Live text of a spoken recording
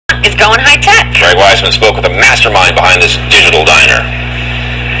going high tech. Greg Weisman spoke with the mastermind behind this digital diner.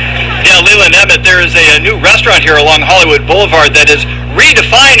 Yeah, Leland Emmett, there is a new restaurant here along Hollywood Boulevard that is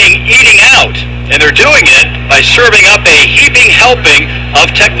redefining eating out. And they're doing it by serving up a heaping helping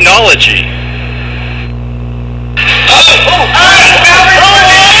of technology.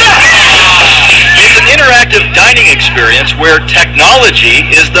 It's an interactive dining experience where technology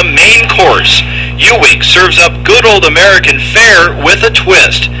is the main course. uWink serves up good old American fare with a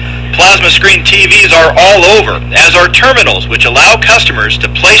twist. Plasma screen TVs are all over, as are terminals, which allow customers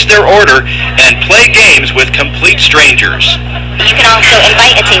to place their order and play games with complete strangers. You can also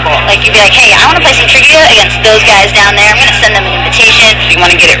invite a table. Like, you'd be like, hey, I want to play some trivia against those guys down there. I'm going to send them an invitation. You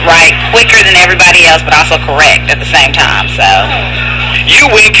want to get it right quicker than everybody else, but also correct at the same time, so.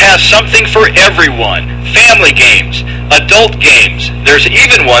 uWink has something for everyone. Family games, adult games. There's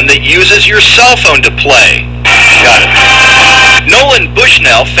even one that uses your cell phone to play. Got it. Nolan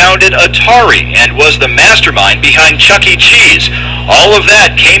Bushnell founded Atari and was the mastermind behind Chuck E. Cheese. All of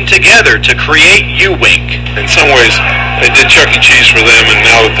that came together to create uWink. In some ways, I did Chuck E. Cheese for them, and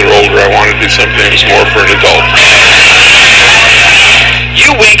now that they're older, I want to do something that's more for an adult.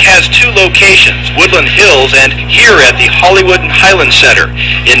 uWink has two locations, Woodland Hills and here at the Hollywood&Highland Center.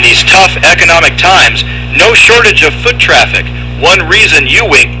 In these tough economic times, no shortage of foot traffic. One reason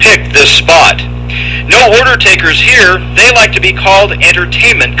uWink picked this spot. No order takers here. They like to be called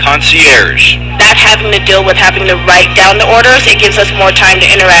entertainment concierge. Not having to deal with having to write down the orders, it gives us more time to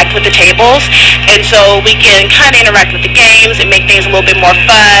interact with the tables, and so we can kind of interact with the games and make things a little bit more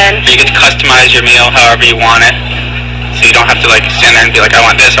fun. You get to customize your meal however you want it, so you don't have to like stand there and be like, I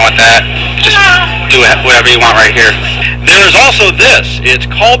want this, I want that. Just do whatever you want right here. There's also this. It's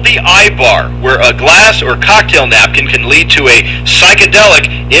called the iBar, where a glass or cocktail napkin can lead to a psychedelic,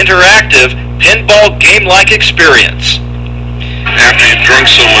 interactive, pinball game-like experience. After you've drunk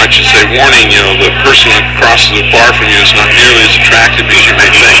so much, it's a warning, the person across the bar from you is not nearly as attractive as you may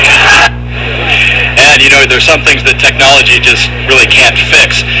think. And, there's some things that technology just really can't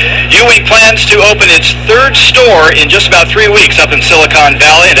fix. uWink plans to open its third store in just about 3 weeks up in Silicon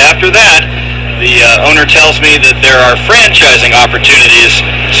Valley, and after that, the owner tells me that there are franchising opportunities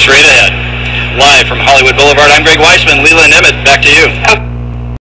straight ahead. Live from Hollywood Boulevard, I'm Greg Weisman. Leland Emmett, back to you.